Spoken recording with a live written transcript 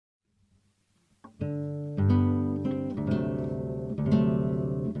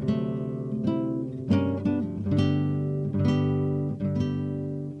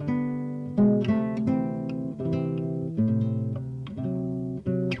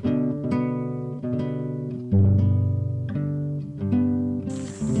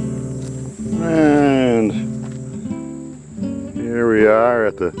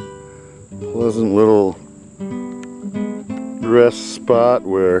spot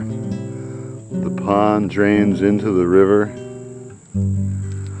where the pond drains into the river,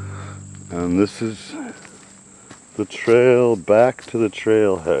 and this is the trail back to the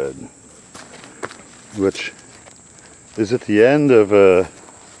trailhead, which is at the end of a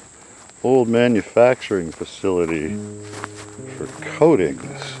old manufacturing facility for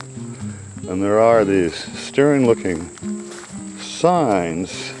coatings, and there are these stern looking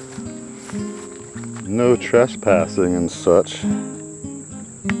signs, no trespassing and such,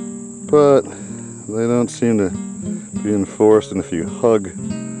 but they don't seem to be enforced, and if you hug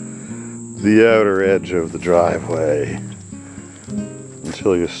the outer edge of the driveway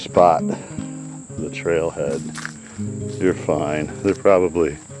until you spot the trailhead, you're fine. They're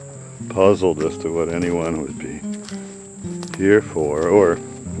probably puzzled as to what anyone would be here for, or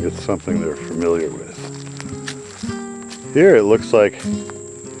it's something they're familiar with. Here it looks like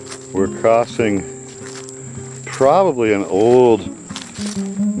we're crossing probably an old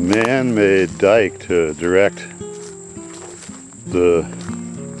man-made dike to direct the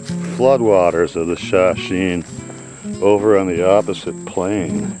floodwaters of the Shashin over on the opposite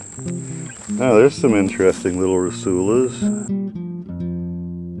plain. Now there's some interesting little rasulas.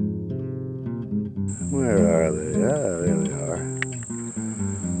 Where are they? Ah, there they are.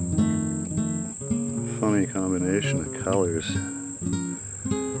 Funny combination of colors.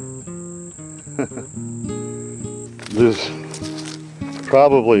 There's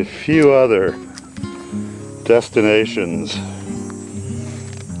probably few other destinations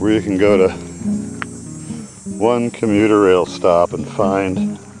where you can go to one commuter rail stop and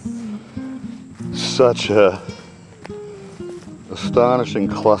find such a astonishing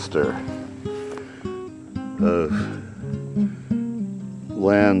cluster of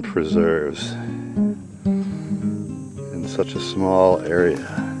land preserves in such a small area.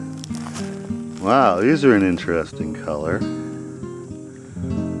 Wow, these are an interesting color.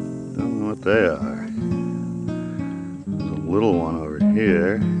 Don't know what they are. There's a little one over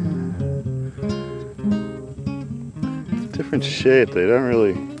here. Different shape, they don't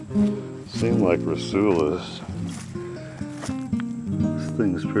really seem like rasulas. This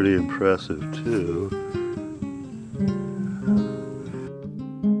thing's pretty impressive too.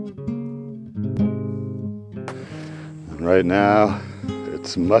 And right now,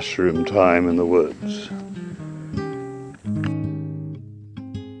 it's mushroom time in the woods.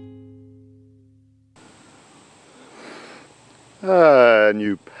 And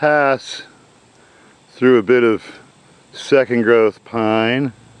you pass through a bit of second growth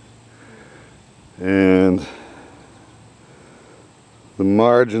pine and the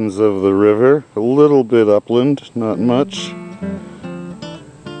margins of the river, a little bit upland, not much.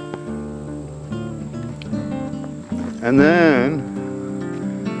 And then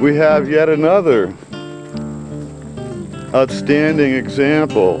we have yet another outstanding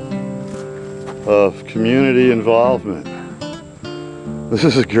example of community involvement. This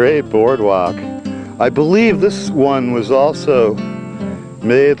is a great boardwalk. I believe this one was also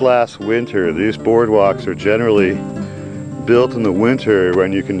made last winter. These boardwalks are generally built in the winter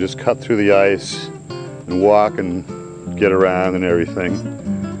when you can just cut through the ice and walk and get around and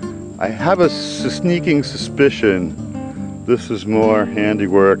everything. I have a sneaking suspicion this is more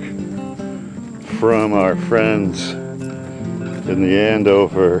handiwork from our friends in the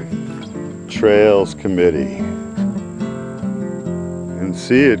Andover Trails Committee. And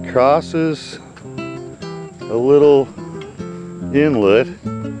see, it crosses a little inlet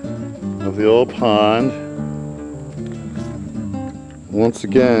of the old pond, once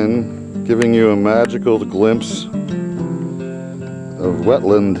again giving you a magical glimpse of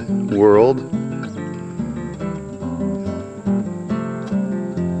wetland world.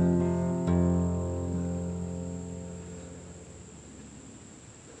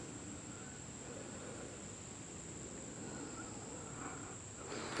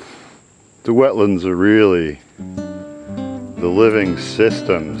 The wetlands are really the living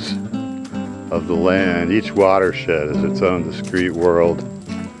systems of the land. Each watershed is its own discrete world.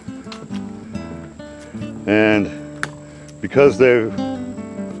 And because they've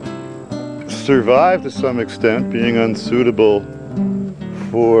survived to some extent, being unsuitable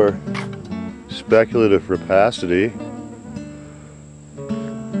for speculative rapacity,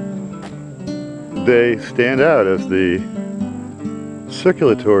 they stand out as the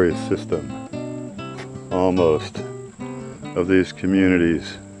circulatory system, almost, of these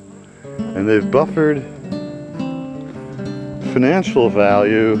communities. And they've buffered financial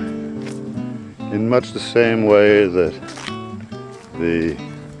value in much the same way that the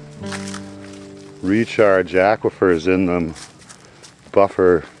recharge aquifers in them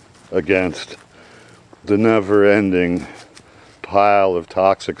buffer against the never-ending pile of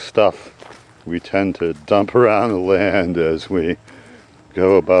toxic stuff we tend to dump around the land as we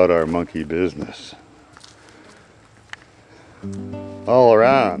go about our monkey business. All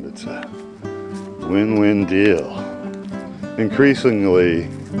around, it's a win-win deal. Increasingly,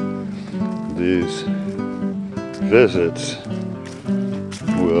 these visits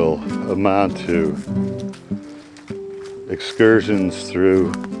will amount to excursions through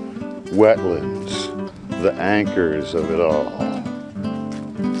wetlands, the anchors of it all.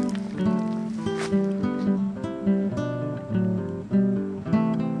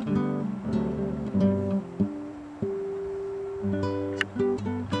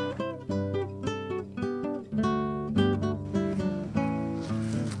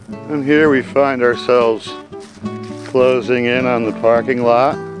 And here we find ourselves closing in on the parking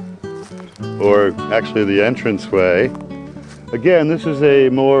lot, or actually the entranceway. Again, this is a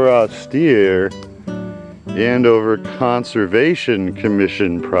more austere Andover Conservation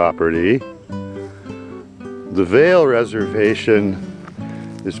Commission property. The Vale Reservation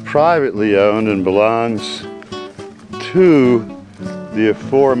is privately owned and belongs to the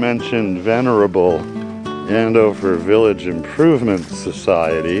aforementioned venerable Andover Village Improvement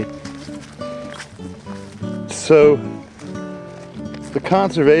Society. So the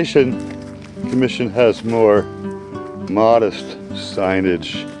Conservation Commission has more modest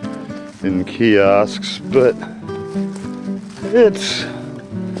signage in kiosks, but it's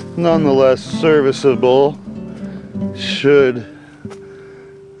nonetheless serviceable should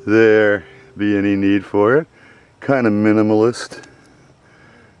there be any need for it. Kind of minimalist.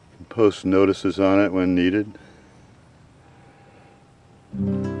 Post notices on it when needed.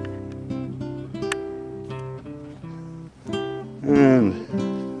 And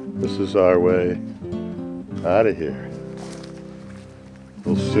this is our way out of here.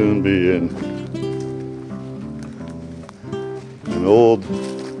 We'll soon be in an old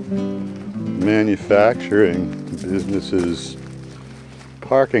manufacturing business's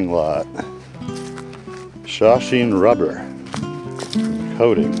parking lot. Shawsheen Rubber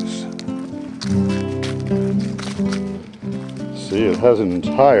Coatings. See, it hasn't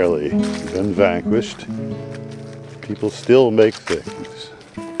entirely been vanquished. People still make things.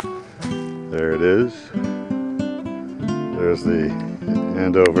 There it is. There's the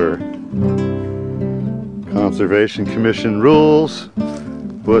Andover Conservation Commission rules,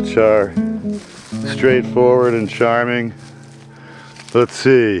 which are straightforward and charming. Let's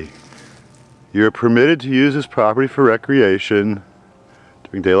see. You're permitted to use this property for recreation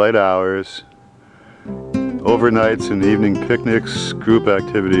during daylight hours, overnights and evening picnics. Group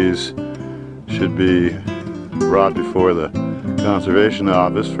activities should be brought before the Conservation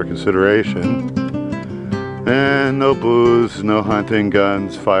Office for consideration. And no booze, no hunting,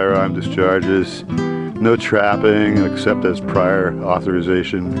 guns, firearm discharges, no trapping except as prior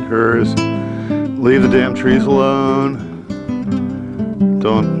authorization occurs. Leave the damn trees alone.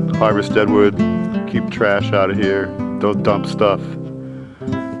 Don't harvest deadwood. Keep trash out of here. Don't dump stuff.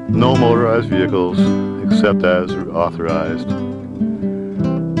 No motorized vehicles except as authorized.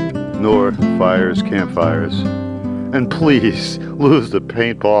 Nor fires, campfires. And please lose the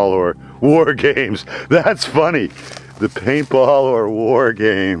paintball or war games. That's funny. The paintball or war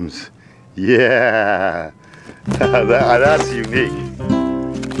games. Yeah. That's unique.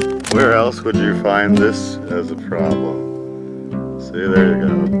 Where else would you find this as a problem? See, there you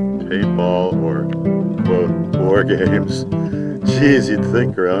go. Paintball or, quote, war games. Geez, you'd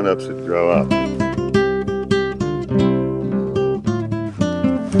think grown-ups would grow up.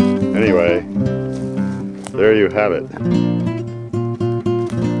 Anyway, there you have it.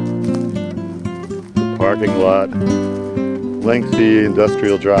 The parking lot, lengthy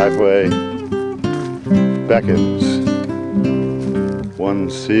industrial driveway, beckons. One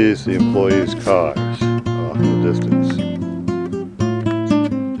sees the employees' cars off in the distance.